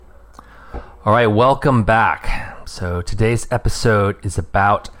All right, welcome back. So today's episode is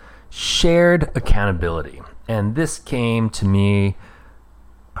about shared accountability. And this came to me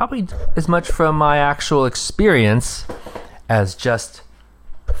probably as much from my actual experience as just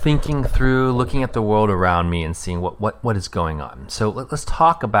thinking through, looking at the world around me and seeing what is going on. So let's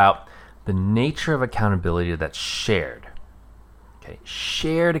talk about the nature of accountability that's shared. Okay,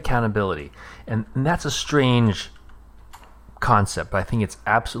 shared accountability. And that's a strange concept, but I think it's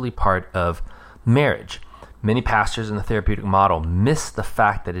absolutely part of marriage. Many pastors in the therapeutic model miss the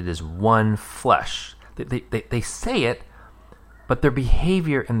fact that it is one flesh. They say it, but their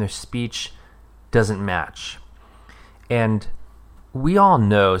behavior and their speech doesn't match. And we all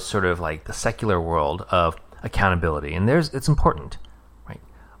know sort of like the secular world of accountability, and it's important, right?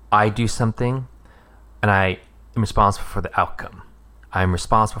 I do something, and I am responsible for the outcome. I'm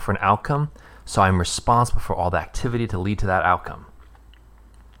responsible for an outcome, so I'm responsible for all the activity to lead to that outcome.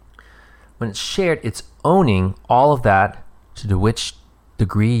 When it's shared, it's owning all of that to which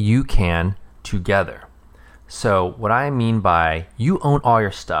degree you can together. So what I mean by you own all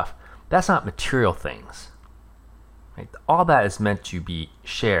your stuff, that's not material things. Right? All that is meant to be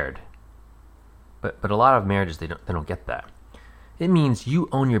shared. But a lot of marriages, they don't get that. It means you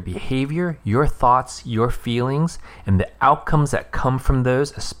own your behavior, your thoughts, your feelings, and the outcomes that come from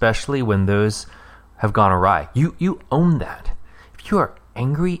those, especially when those have gone awry. You own that. If you are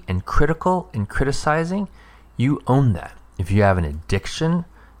angry and critical and criticizing, you own that. If you have an addiction,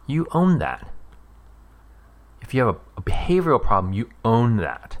 you own that. If you have a behavioral problem, you own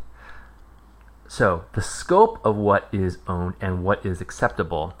that. So the scope of what is owned and what is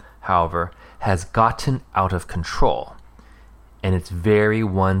acceptable, however, has gotten out of control. And it's very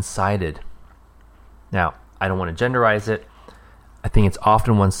one-sided. Now, I don't want to genderize it. I think it's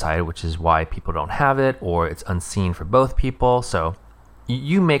often one-sided, which is why people don't have it, or it's unseen for both people. So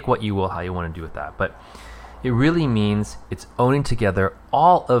you make what you will, how you want to do with that. But it really means it's owning together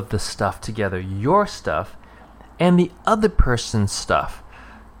all of the stuff together, your stuff and the other person's stuff,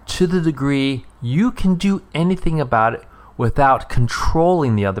 to the degree you can do anything about it without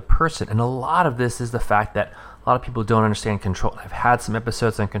controlling the other person. And a lot of this is the fact that a lot of people don't understand control. I've had some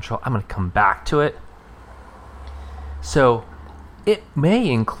episodes on control. I'm going to come back to it. So it may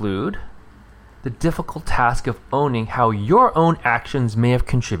include the difficult task of owning how your own actions may have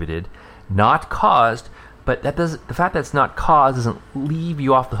contributed, not caused, but the fact that it's not caused doesn't leave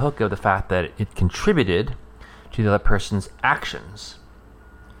you off the hook of the fact that it contributed to the other person's actions.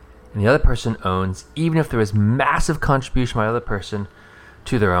 And the other person owns, even if there is massive contribution by the other person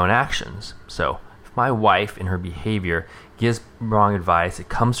to their own actions. So if my wife in her behavior gives wrong advice, it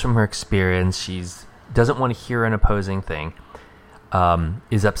comes from her experience, she doesn't want to hear an opposing thing,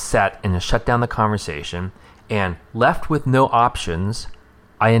 is upset and has shut down the conversation, and left with no options,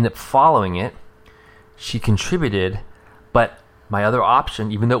 I end up following it. She contributed, but my other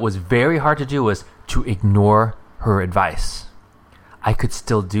option, even though it was very hard to do, was to ignore her advice. I could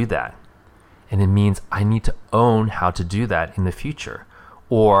still do that. And it means I need to own how to do that in the future.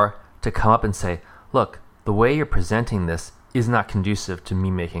 Or to come up and say, look, the way you're presenting this is not conducive to me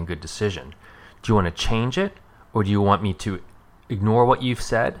making a good decision. Do you want to change it? Or do you want me to ignore what you've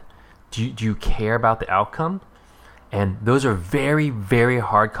said? Do you care about the outcome? And those are very, very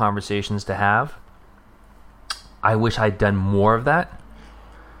hard conversations to have. I wish I'd done more of that.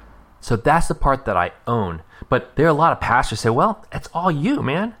 So that's the part that I own. But there are a lot of pastors who say, well, it's all you,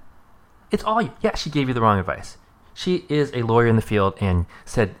 man. It's all you. Yeah, she gave you the wrong advice. She is a lawyer in the field and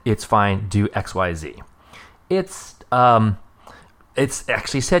said, it's fine, do X, Y, Z. It's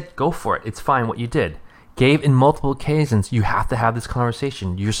actually said, go for it. It's fine what you did. Gave in multiple occasions, you have to have this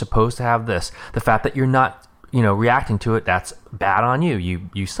conversation. You're supposed to have this. The fact that you're not, reacting to it, that's bad on you.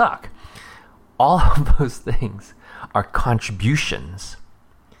 You suck. All of those things are contributions.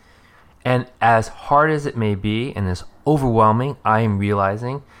 And as hard as it may be and as overwhelming, I am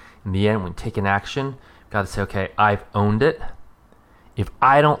realizing in the end when taking action, I've got to say, okay, I've owned it. If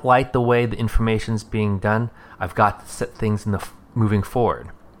I don't like the way the information's being done, I've got to set things moving forward.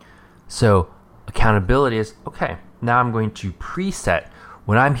 So accountability is, okay, now I'm going to preset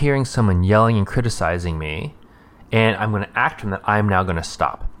when I'm hearing someone yelling and criticizing me, and I'm going to act from that, I'm now going to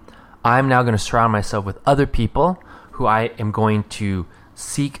stop. I'm now going to surround myself with other people who I am going to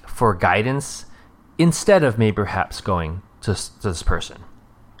seek for guidance instead of maybe perhaps going to this person.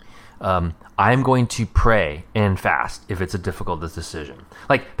 I'm going to pray and fast if it's a difficult decision.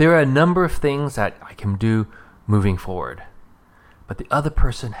 Like, there are a number of things that I can do moving forward, but the other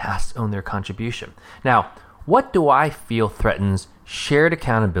person has to own their contribution. Now, what do I feel threatens shared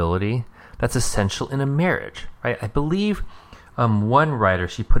accountability that's essential in a marriage, right? I believe One writer,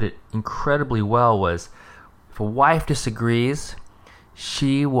 she put it incredibly well, was if a wife disagrees,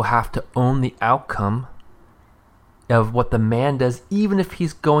 she will have to own the outcome of what the man does, even if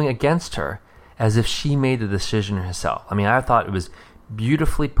he's going against her, as if she made the decision herself. I mean, I thought it was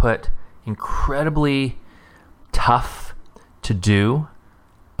beautifully put, incredibly tough to do,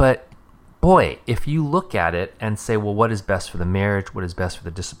 but boy, if you look at it and say, well, what is best for the marriage? What is best for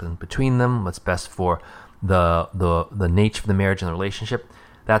the discipline between them? What's best for the nature of the marriage and the relationship?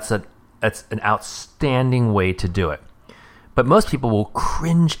 That's an outstanding way to do it. But most people will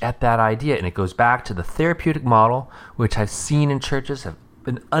cringe at that idea, and it goes back to the therapeutic model, which I've seen in churches have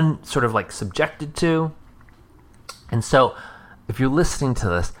been sort of like subjected to. And so if you're listening to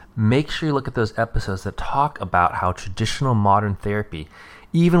this, make sure you look at those episodes that talk about how traditional modern therapy,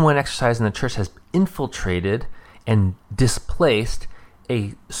 even when exercise in the church has infiltrated and displaced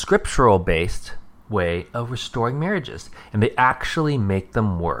a scriptural-based way of restoring marriages, and they actually make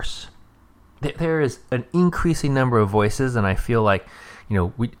them worse. There is an increasing number of voices, and I feel like,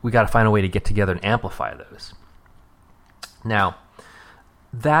 we got to find a way to get together and amplify those. Now,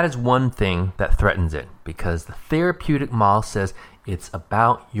 that is one thing that threatens it, because the therapeutic model says it's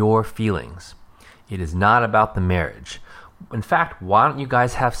about your feelings. It is not about the marriage. In fact, why don't you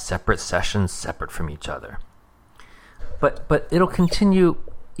guys have separate sessions separate from each other? But it'll continue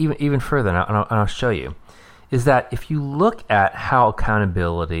even further, and I'll show you, is that if you look at how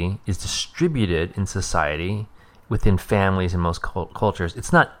accountability is distributed in society, within families in most cultures,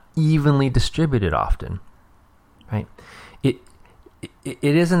 it's not evenly distributed often, right? It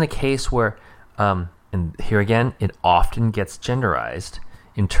isn't a case where, and here again, it often gets genderized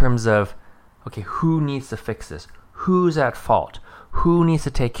in terms of, okay, who needs to fix this? Who's at fault? Who needs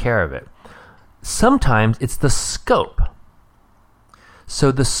to take care of it? Sometimes it's the scope.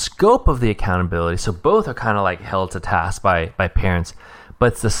 So the scope of the accountability, so both are kind of like held to task by parents,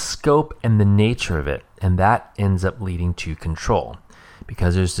 but it's the scope and the nature of it, and that ends up leading to control,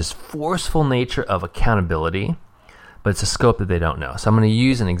 because there's this forceful nature of accountability, but it's a scope that they don't know. So I'm going to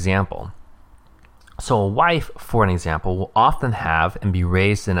use an example. So a wife, for an example, will often have and be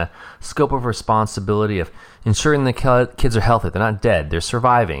raised in a scope of responsibility of ensuring the kids are healthy, they're not dead, they're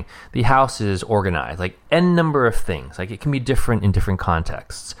surviving, the house is organized, like n number of things. Like, it can be different in different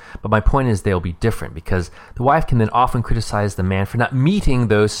contexts. But my point is they'll be different, because the wife can then often criticize the man for not meeting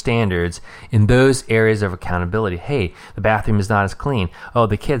those standards in those areas of accountability. Hey, the bathroom is not as clean. Oh,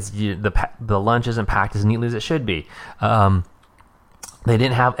 the kids, the lunch isn't packed as neatly as it should be. They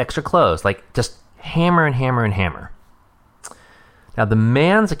didn't have extra clothes. Like, just hammer and hammer and hammer. Now, the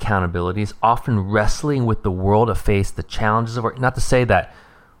man's accountability is often wrestling with the world to face the challenges of work. Not to say that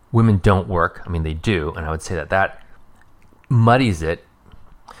women don't work. I mean, they do, and I would say that muddies it.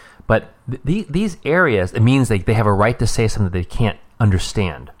 But these areas, it means they have a right to say something that they can't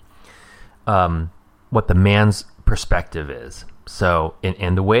understand, what the man's perspective is. So,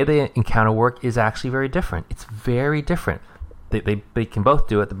 and the way they encounter work is actually very different. It's very different. They can both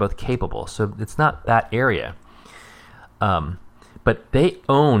do it. They're both capable. So it's not that area. But they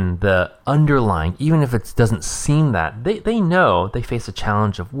own the underlying, even if it doesn't seem that. They know they face a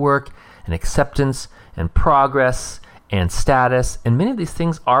challenge of work and acceptance and progress and status. And many of these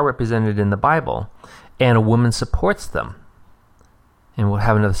things are represented in the Bible. And a woman supports them. And we'll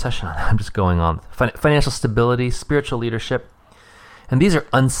have another session on that. I'm just going on. Financial stability, spiritual leadership. And these are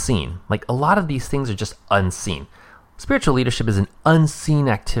unseen. Like, a lot of these things are just unseen. Spiritual leadership is an unseen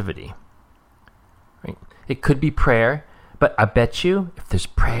activity, right? It could be prayer, but I bet you if there's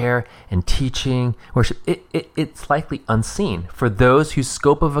prayer and teaching, worship, it's likely unseen for those whose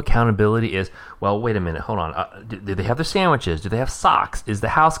scope of accountability is, well, wait a minute, hold on. Do they have their sandwiches? Do they have socks? Is the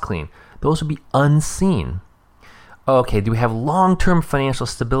house clean? Those would be unseen. Okay, do we have long-term financial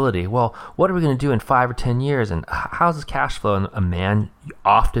stability? Well, what are we going to do in 5 or 10 years? And how's this cash flow? And a man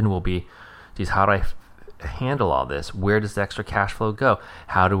often will be, geez, how do I handle all this? Where does the extra cash flow go?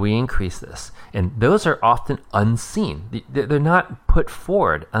 How do we increase this? And those are often unseen. They're not put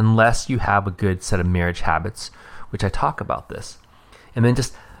forward unless you have a good set of marriage habits, which I talk about this. And then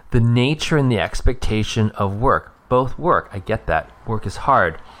just the nature and the expectation of work. Both work. I get that. Work is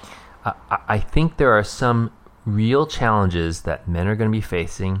hard. I think there are some real challenges that men are going to be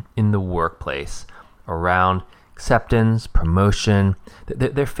facing in the workplace around acceptance, promotion.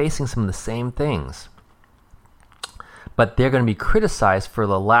 They're facing some of the same things. But they're going to be criticized for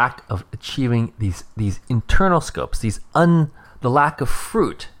the lack of achieving these internal scopes, the lack of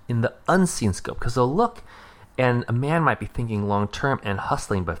fruit in the unseen scope. Because they'll look, and a man might be thinking long-term and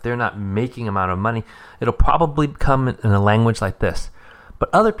hustling, but if they're not making amount of money, it'll probably come in a language like this. But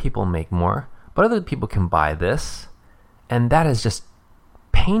other people make more, but other people can buy this. And that is just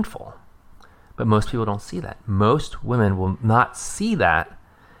painful. But most people don't see that. Most women will not see that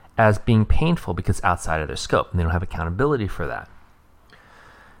as being painful because it's outside of their scope, and they don't have accountability for that.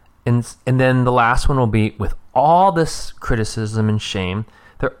 And then the last one will be, with all this criticism and shame,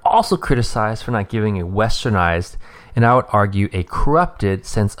 they're also criticized for not giving a westernized, and I would argue a corrupted,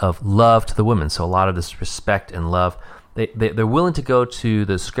 sense of love to the women. So a lot of this respect and love, they're willing to go to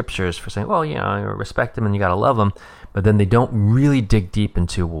the scriptures for saying, well, you respect them and you got to love them, but then they don't really dig deep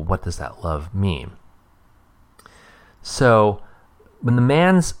into, well, what does that love mean? So when the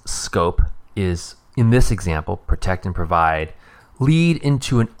man's scope is, in this example, protect and provide, lead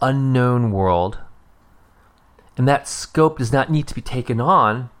into an unknown world, and that scope does not need to be taken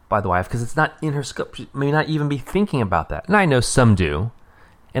on by the wife because it's not in her scope. She may not even be thinking about that. And I know some do,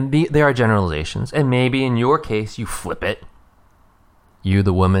 and there are generalizations, and maybe in your case you flip it. You,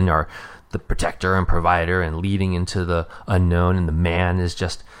 the woman, are the protector and provider and leading into the unknown, and the man is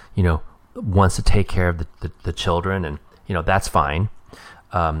just, wants to take care of the children, and that's fine.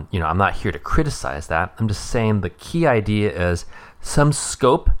 I'm not here to criticize that. I'm just saying the key idea is some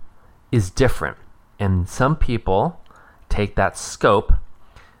scope is different, and some people take that scope,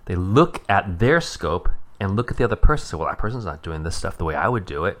 they look at their scope and look at the other person and say, well, that person's not doing this stuff the way I would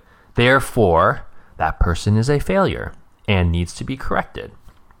do it. Therefore, that person is a failure and needs to be corrected.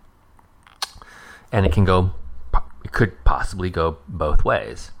 And it could possibly go both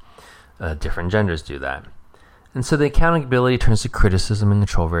ways. Different genders do that. And so the accountability turns to criticism and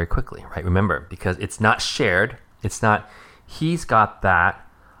control very quickly, right? Remember, because it's not shared. It's not, he's got that,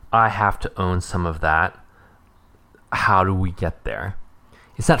 I have to own some of that. How do we get there?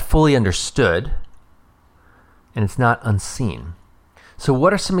 It's not fully understood, and it's not unseen. So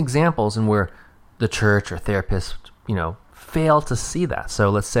what are some examples in where the church or therapist, fail to see that? So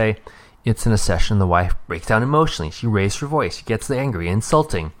let's say it's in a session, the wife breaks down emotionally. She raises her voice. She gets angry,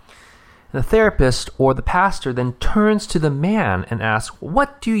 insulting. And the therapist or the pastor then turns to the man and asks,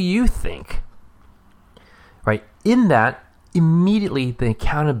 what do you think? Right? In that, immediately the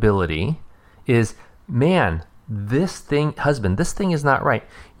accountability is, man, husband, this thing is not right.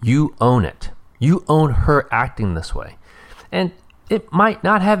 You own it. You own her acting this way. And it might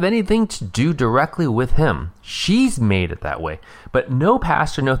not have anything to do directly with him. She's made it that way. But no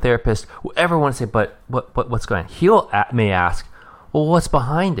pastor, no therapist will ever want to say, but what's going on? May ask, well, what's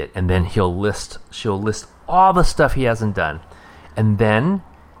behind it? And then she'll list all the stuff he hasn't done. And then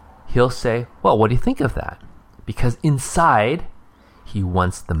he'll say, well, what do you think of that? Because inside, he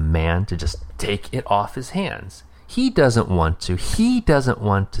wants the man to just take it off his hands. He doesn't want to. He doesn't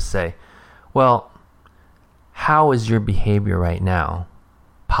want to say, well, how is your behavior right now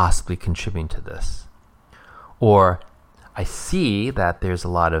possibly contributing to this? Or, I see that there's a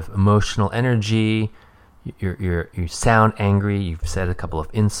lot of emotional energy. You sound angry. You've said a couple of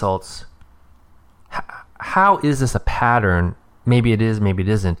insults. How is this a pattern? Maybe it is, maybe it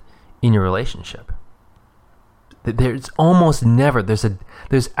isn't, in your relationship. There's almost never,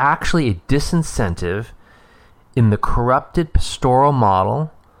 there's actually a disincentive in the corrupted pastoral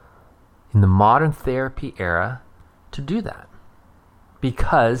model in the modern therapy era to do that,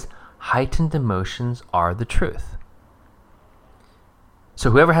 because heightened emotions are the truth.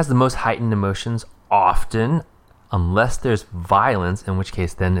 So whoever has the most heightened emotions often, unless there's violence, in which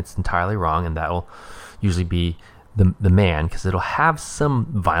case then it's entirely wrong, and that'll usually be the man, because it'll have some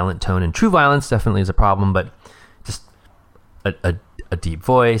violent tone, and true violence definitely is a problem, but just a deep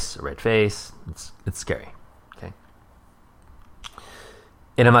voice, a red face, it's scary. Okay,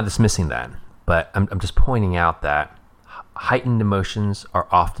 and I'm not dismissing that, but I'm just pointing out that heightened emotions are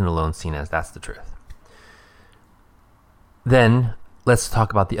often alone seen as that's the truth. Then let's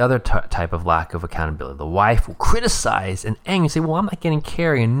talk about the other type of lack of accountability. The wife will criticize and angry, say, well, I'm not getting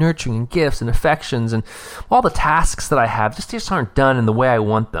caring and nurturing and gifts and affections, and all the tasks that I have just aren't done in the way I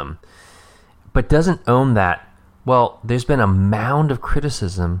want them. But doesn't own that, well, there's been a mound of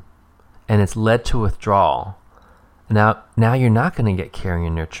criticism and it's led to withdrawal. Now you're not going to get caring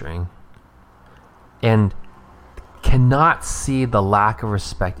and nurturing, and cannot see the lack of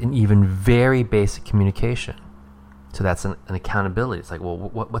respect in even very basic communication. So that's an accountability. It's like, well,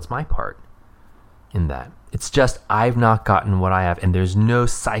 what's my part in that? It's just, I've not gotten what I have, and there's no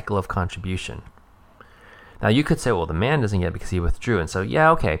cycle of contribution. Now you could say, well, the man doesn't get it because he withdrew, and so yeah,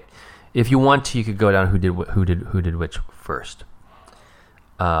 okay. If you want to, you could go down who did which first.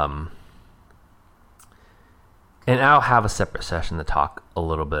 And I'll have a separate session to talk a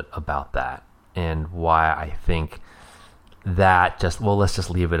little bit about that and why I think that let's just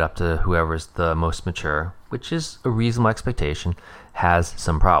leave it up to whoever's the most mature, which is a reasonable expectation, has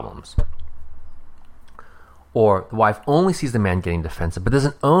some problems. Or the wife only sees the man getting defensive, but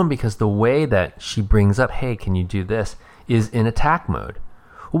doesn't own because the way that she brings up, hey, can you do this, is in attack mode.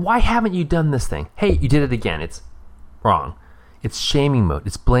 Why haven't you done this thing? Hey, you did it again. It's wrong. It's shaming mode.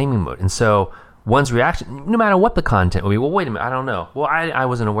 It's blaming mode. And so one's reaction, no matter what the content will be, well, wait a minute, I don't know. Well, I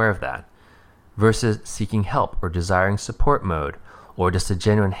wasn't aware of that. Versus seeking help or desiring support mode, or just a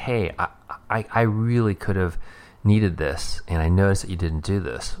genuine, hey, I really could have needed this, and I noticed that you didn't do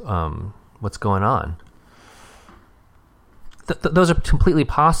this. What's going on? Those are completely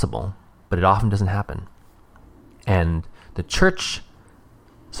possible, but it often doesn't happen. And the church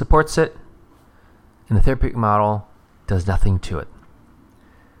supports it, and the therapeutic model does nothing to it.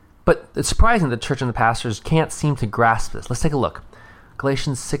 But it's surprising that the church and the pastors can't seem to grasp this. Let's take a look.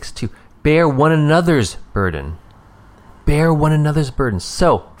 Galatians 6:2. Bear one another's burden. Bear one another's burdens.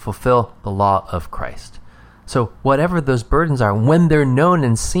 So fulfill the law of Christ. So whatever those burdens are, when they're known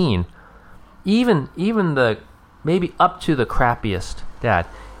and seen, even the maybe up to the crappiest dad,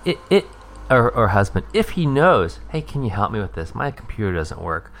 or husband, if he knows, hey, can you help me with this? My computer doesn't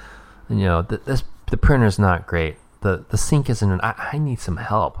work. The printer's not great. The sink isn't. I need some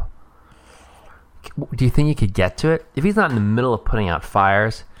help. Do you think you could get to it? If he's not in the middle of putting out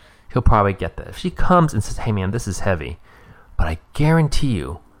fires, he'll probably get that. If she comes and says, hey man, this is heavy, but I guarantee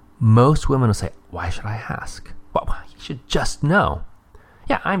you, most women will say, why should I ask? Well, you should just know.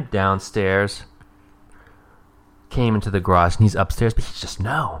 Yeah, I'm downstairs. Came into the garage and he's upstairs, but he should just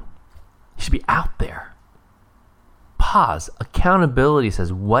know. He should be out there. Pause. Accountability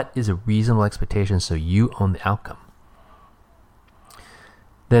says, what is a reasonable expectation so you own the outcome?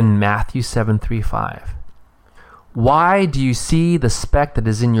 Then Matthew 7:3-5. Why do you see the speck that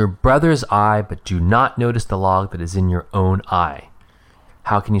is in your brother's eye, but do not notice the log that is in your own eye?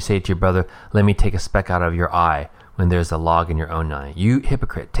 How can you say to your brother, let me take a speck out of your eye, when there's a log in your own eye? You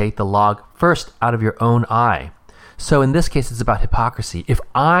hypocrite, take the log first out of your own eye. So in this case, it's about hypocrisy. If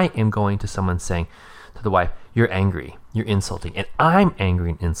I am going to someone saying to the wife, you're angry, you're insulting, and I'm angry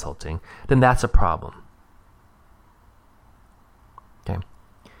and insulting, then that's a problem. Okay.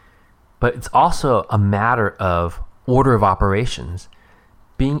 But it's also a matter of order of operations.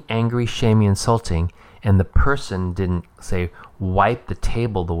 Being angry, shaming, insulting, and the person didn't, say, wipe the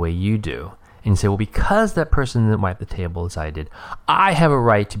table the way you do. And you say, well, because that person didn't wipe the table as I did, I have a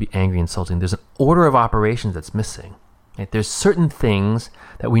right to be angry and insulting. There's an order of operations that's missing. Right? There's certain things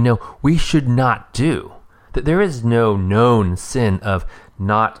that we know we should not do. That there is no known sin of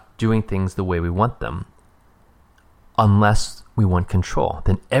not doing things the way we want them, unless we want control.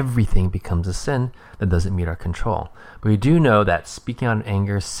 Then everything becomes a sin that doesn't meet our control. But we do know that speaking out in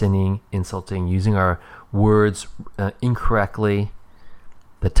anger, sinning, insulting, using our words incorrectly,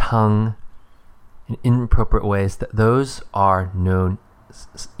 the tongue, in inappropriate ways, that those are known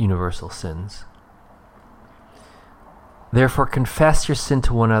universal sins. Therefore, confess your sin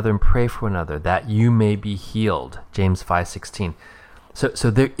to one another and pray for one another that you may be healed. James 5:16.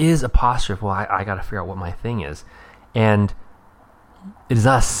 So there is a posture of, well, I got to figure out what my thing is. And it is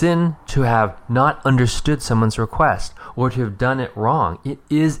not a sin to have not understood someone's request or to have done it wrong. It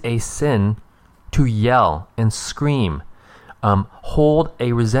is a sin to yell and scream, hold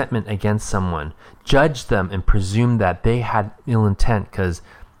a resentment against someone, judge them and presume that they had ill intent because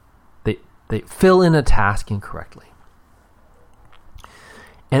they fill in a task incorrectly.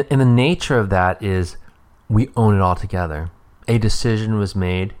 And the nature of that is we own it all together. A decision was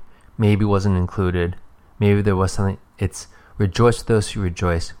made, maybe wasn't included, maybe there was something. It's rejoice with those who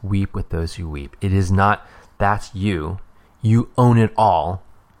rejoice, weep with those who weep. It is not, that's you. You own it all.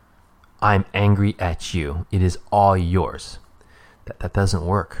 I'm angry at you. It is all yours. That doesn't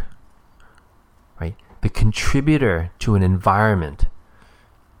work. Right? The contributor to an environment,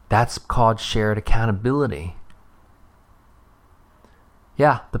 that's called shared accountability.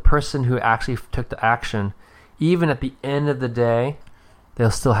 Yeah, the person who actually took the action, even at the end of the day,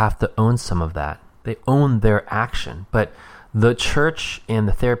 they'll still have to own some of that. They own their action. But the church and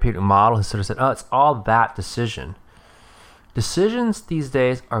the therapeutic model has sort of said, oh, it's all that decision. Decisions these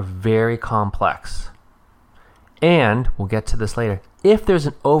days are very complex. And, we'll get to this later, if there's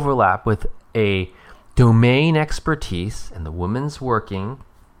an overlap with a domain expertise and the woman's working,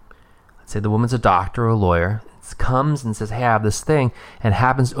 let's say the woman's a doctor or a lawyer, comes and says, hey, I have this thing, and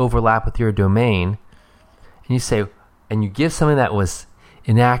happens to overlap with your domain, and you say, and you give something that was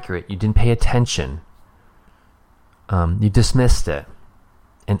inaccurate, you didn't pay attention, you dismissed it,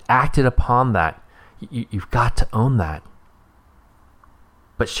 and acted upon that, you've got to own that.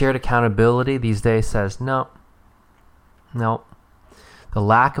 But shared accountability these days says, no. The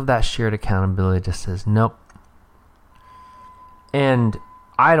lack of that shared accountability just says, nope. And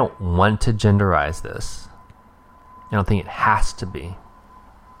I don't want to genderize this, I don't think it has to be.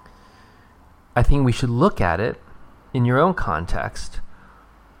 I think we should look at it in your own context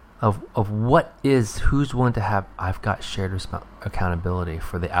of who's willing to have, I've got shared accountability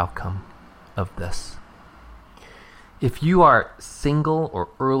for the outcome of this. If you are single or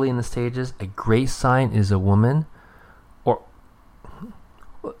early in the stages, a great sign is a woman, or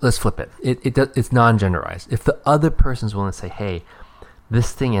let's flip it. It's non-genderized. If the other person's willing to say, hey,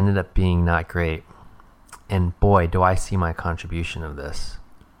 this thing ended up being not great, and boy, do I see my contribution of this.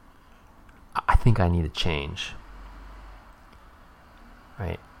 I think I need to change.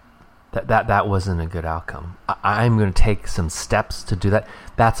 Right? That wasn't a good outcome. I'm going to take some steps to do that.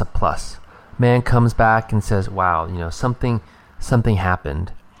 That's a plus. Man comes back and says, wow, something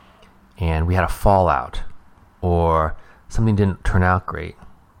happened and we had a fallout, or something didn't turn out great.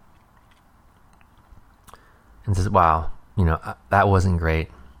 And says, wow, that wasn't great.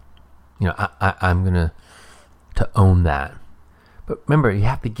 I'm going to own that. But remember, you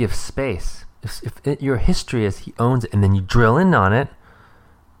have to give space. If your history is he owns it and then you drill in on it,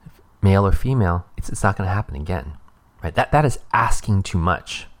 male or female, it's not going to happen again. Right? That is asking too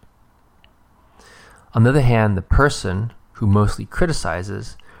much. On the other hand, the person who mostly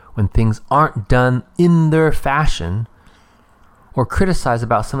criticizes when things aren't done in their fashion, or criticize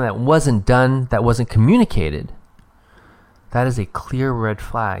about something that wasn't done, that wasn't communicated, that is a clear red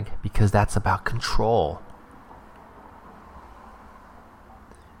flag, because that's about control.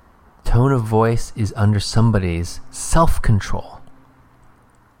 Tone of voice is under somebody's self-control.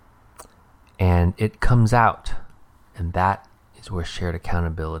 And it comes out. And that is where shared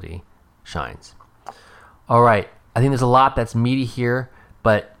accountability shines. All right. I think there's a lot that's meaty here,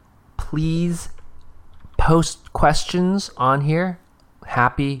 but please post questions on here.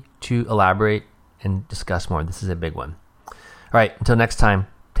 Happy to elaborate and discuss more. This is a big one. All right. Until next time,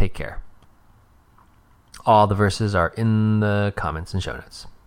 take care. All the verses are in the comments and show notes.